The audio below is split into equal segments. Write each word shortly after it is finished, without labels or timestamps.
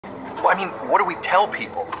I mean, what do we tell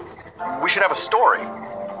people? We should have a story.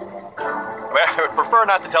 I would prefer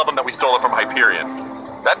not to tell them that we stole it from Hyperion.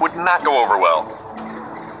 That would not go over well.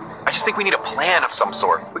 I just think we need a plan of some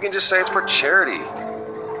sort. We can just say it's for charity.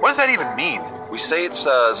 What does that even mean? We say it's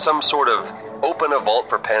some sort of open a vault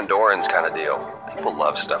for Pandorans kind of deal. People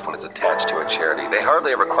love stuff when it's attached to a charity. They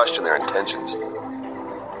hardly ever question their intentions.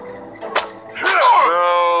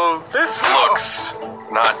 So, this looks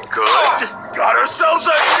not good. Got ourselves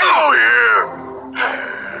a hero here!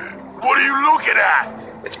 What are you looking at?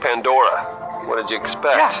 It's Pandora. What did you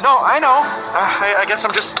expect? Yeah, no, I know. I guess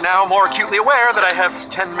I'm just now more acutely aware that I have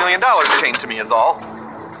 $10 million chained to me is all.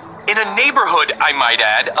 In a neighborhood, I might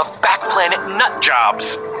add, of back-planet nut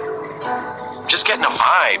jobs. Just getting a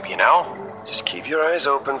vibe, you know? Just keep your eyes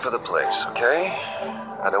open for the place, okay?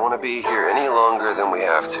 I don't want to be here any longer than we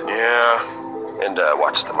have to. Yeah. And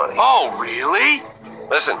watch the money. Oh, really?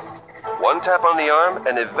 Listen, one tap on the arm,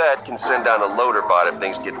 and Yvette can send down a loader bot if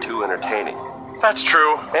things get too entertaining. That's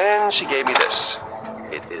true. And she gave me this.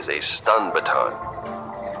 It is a stun baton.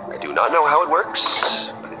 I do not know how it works,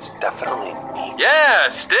 but it's definitely neat. Yeah,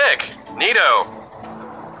 stick. Neato.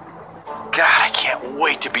 God, I can't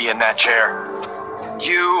wait to be in that chair.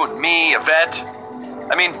 You, me, Yvette.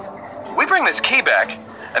 I mean, we bring this key back,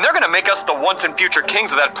 and they're gonna make us the once and future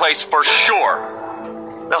kings of that place for sure.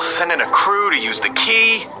 They'll send in a crew to use the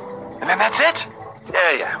key, and then that's it.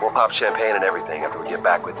 Yeah, we'll pop champagne and everything after we get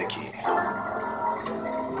back with the key.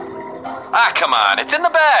 Ah, come on, it's in the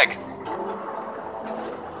bag.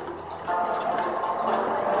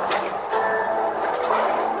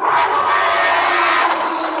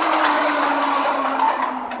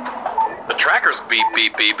 The tracker's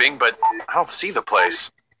beeping, but I don't see the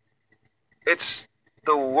place. It's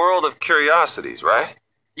the world of curiosities, right?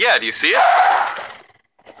 Yeah, do you see it?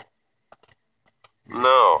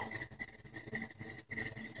 No.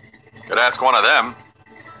 Could ask one of them.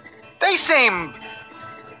 They seem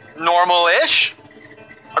normal-ish.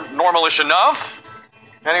 Normal-ish enough.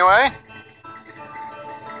 Anyway.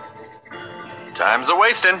 Time's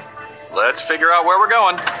a-wasting. Let's figure out where we're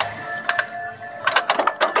going.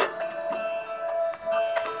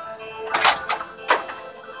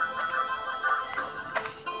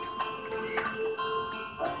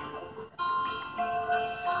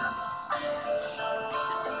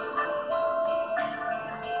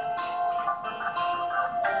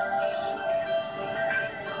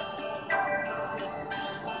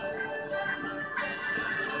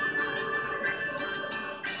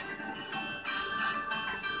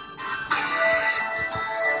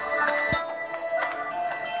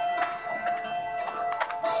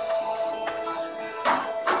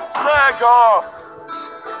 Flag off!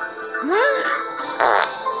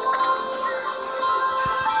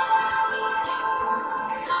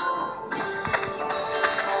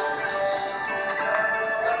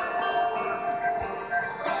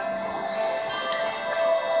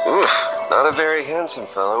 Oof, not a very handsome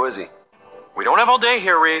fellow, is he? We don't have all day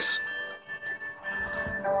here, Reese.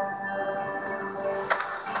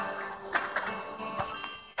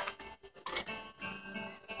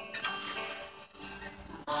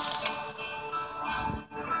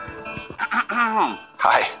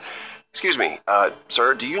 Hi. Excuse me,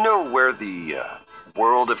 sir, do you know where the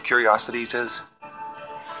world of curiosities is?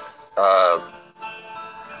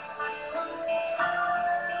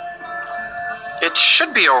 It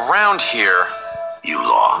should be around here. You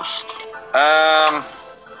lost?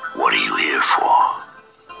 What are you here for?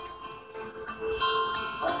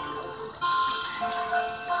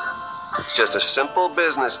 It's just a simple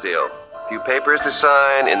business deal. A few papers to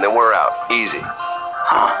sign, and then we're out. Easy.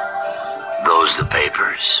 Huh? Those the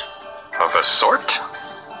papers? Of a sort?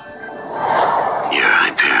 You're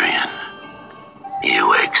Hyperion.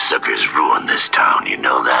 You egg-suckers ruined this town, you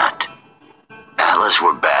know that? Atlas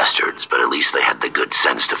were bastards, but at least they had the good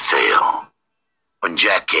sense to fail. When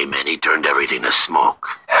Jack came in, he turned everything to smoke.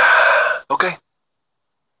 Okay.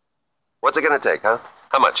 What's it gonna take, huh?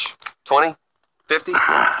 How much? 20? 50?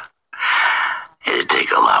 It'd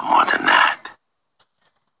take a lot more than that.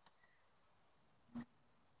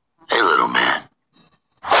 Hey, little man.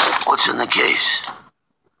 What's in the case?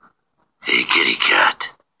 Hey, kitty cat.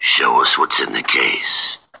 Show us what's in the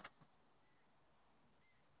case.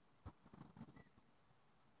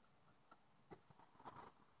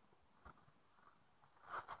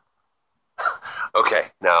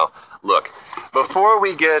 Okay, now, look. Before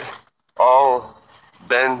we get all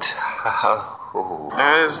bent...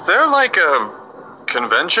 Is there like a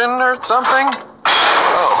convention or something?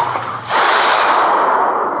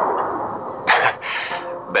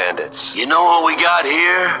 Bandits. You know what we got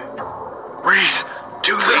here? Reese,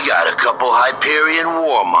 to We got a couple Hyperion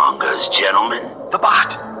warmongers, gentlemen. the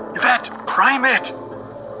bot. Yvette, prime it.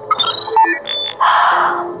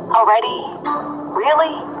 Already?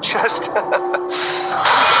 Really? Just... Give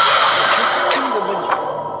me the menu.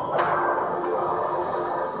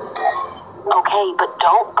 Okay, but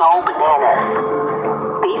don't go bananas.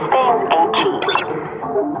 These things ain't cheap.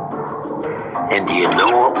 And do you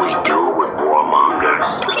know what we do with warmongers?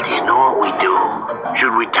 Do you know what we do?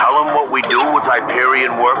 Should we tell them what we do with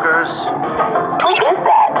Hyperion workers? Who is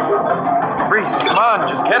that? Reese, come on,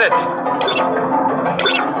 just get it.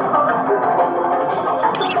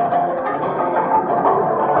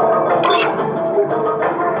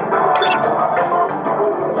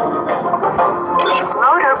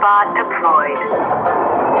 Motorbot deployed.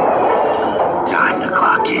 Time to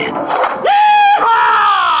clock in.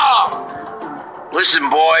 Listen,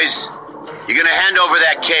 boys. You're gonna hand over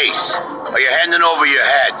that case, or you're handing over your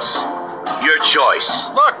heads. Your choice.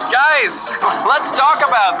 Look, guys, let's talk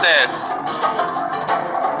about this.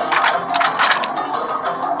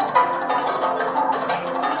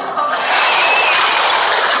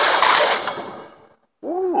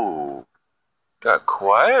 Ooh. Got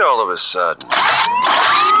quiet all of a sudden.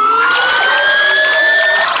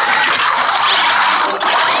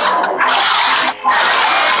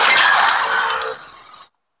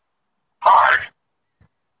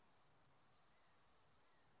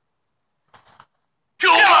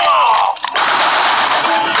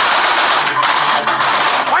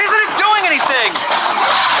 Why isn't it doing anything?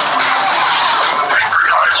 Angry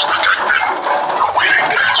eyes detected. Awaiting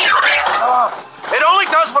instruction. It only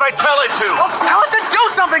does what I tell it to. Well, tell it to do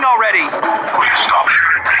something already. Please stop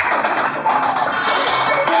shooting me.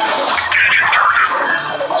 Engaging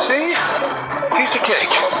target. See? Piece of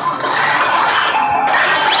cake.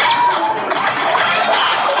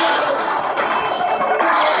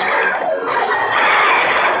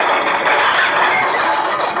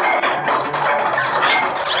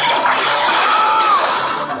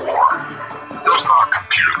 Does not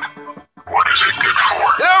compute. What is it good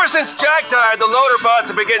for? Ever since Jack died, the loader bots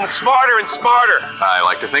have been getting smarter and smarter. I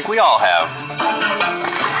like to think we all have.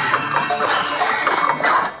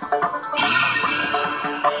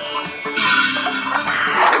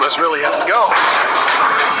 They must really have to go.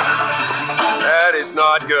 That is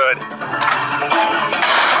not good.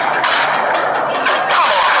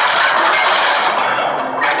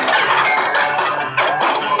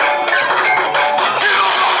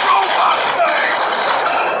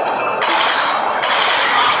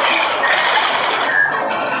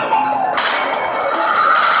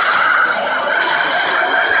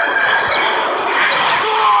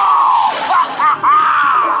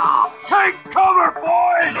 Take cover,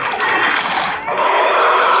 boys!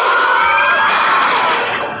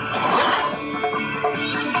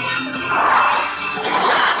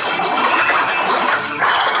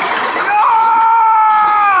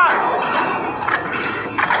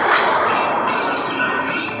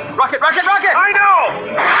 Rocket, rocket, rocket! I know!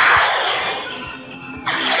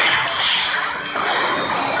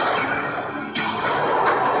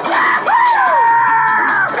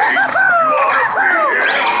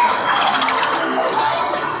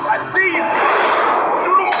 I see you!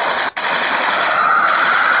 Shoot him!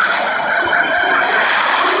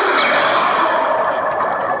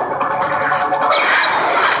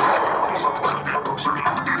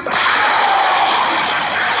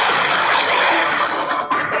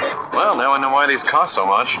 Well, now I know why these cost so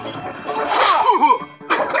much.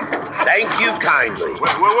 Thank you kindly.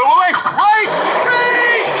 Wait!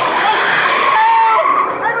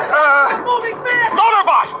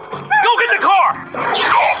 Loaderbot! Go get the car!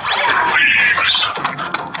 Stop. Thieves.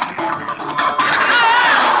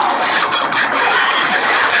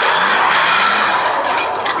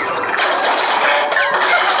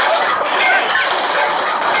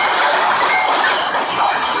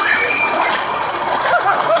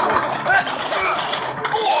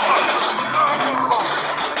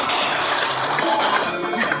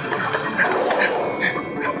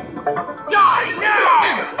 Die now!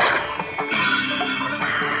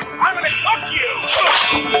 I'm gonna cook you!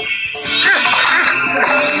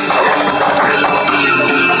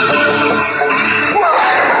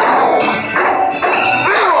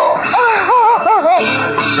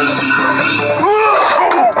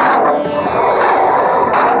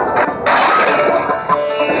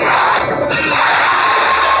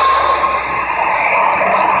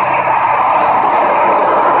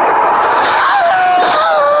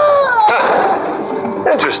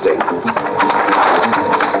 Interesting.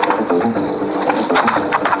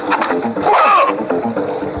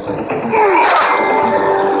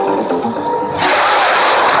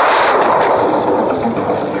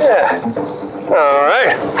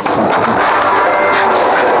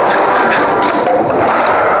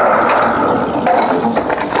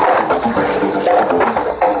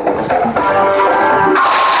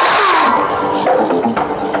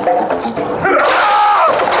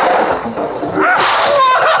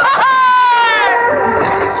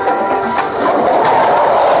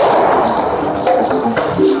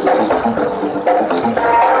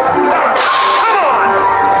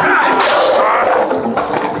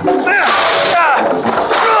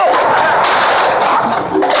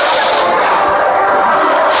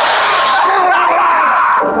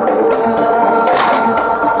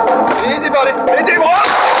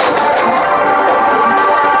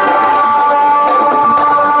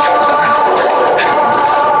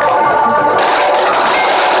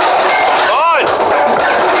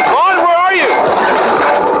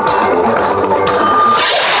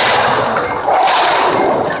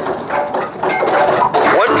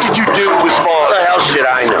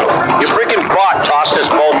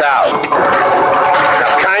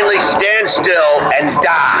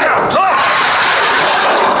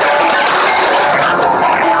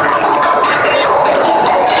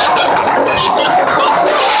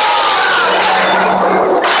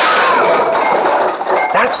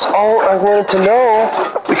 all I wanted to know.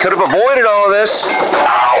 We could have avoided all of this.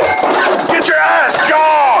 Ow! Get your ass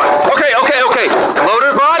gone! Okay.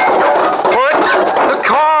 Loader bot, put the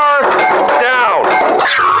car down.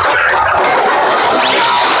 Sure thing.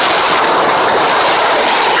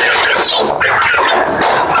 Bandits, imminent.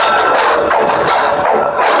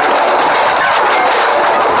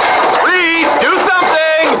 Please do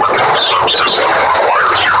something. The subsystem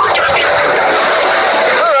requires your attention.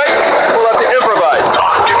 All right, we'll have to improvise.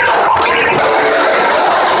 Time to get funky.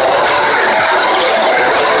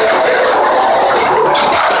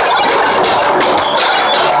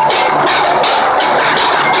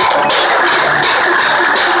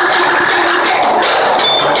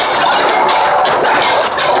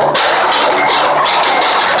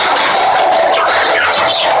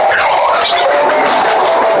 Circumstances, analyzed.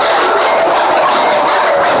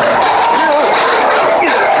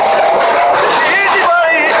 Easy,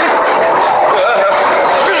 buddy.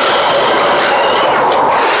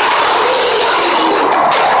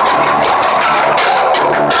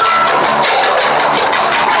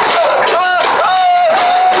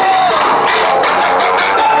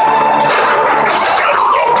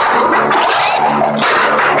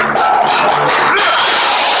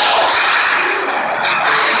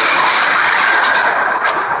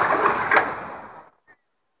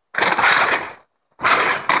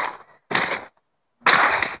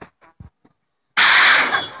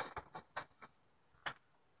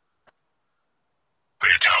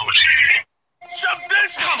 Fatality. Shove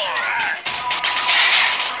this on our ass!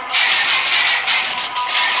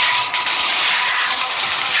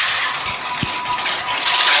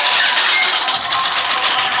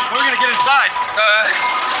 We're gonna get inside.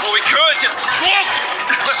 Well, we could.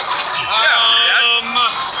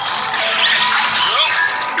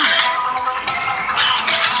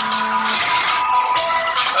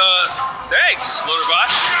 Thanks, Loaderbot.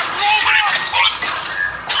 Wait, what?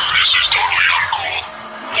 This is totally uncool.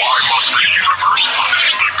 Why must the universe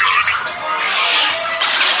punish the good?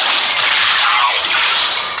 Ow.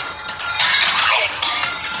 No.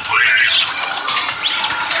 Please.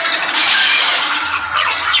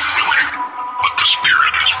 Metal is willing, but the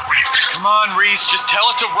spirit is weak. Come on, Reese, just tell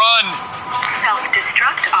it to run.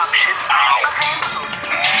 Self-destruct option Ow. available.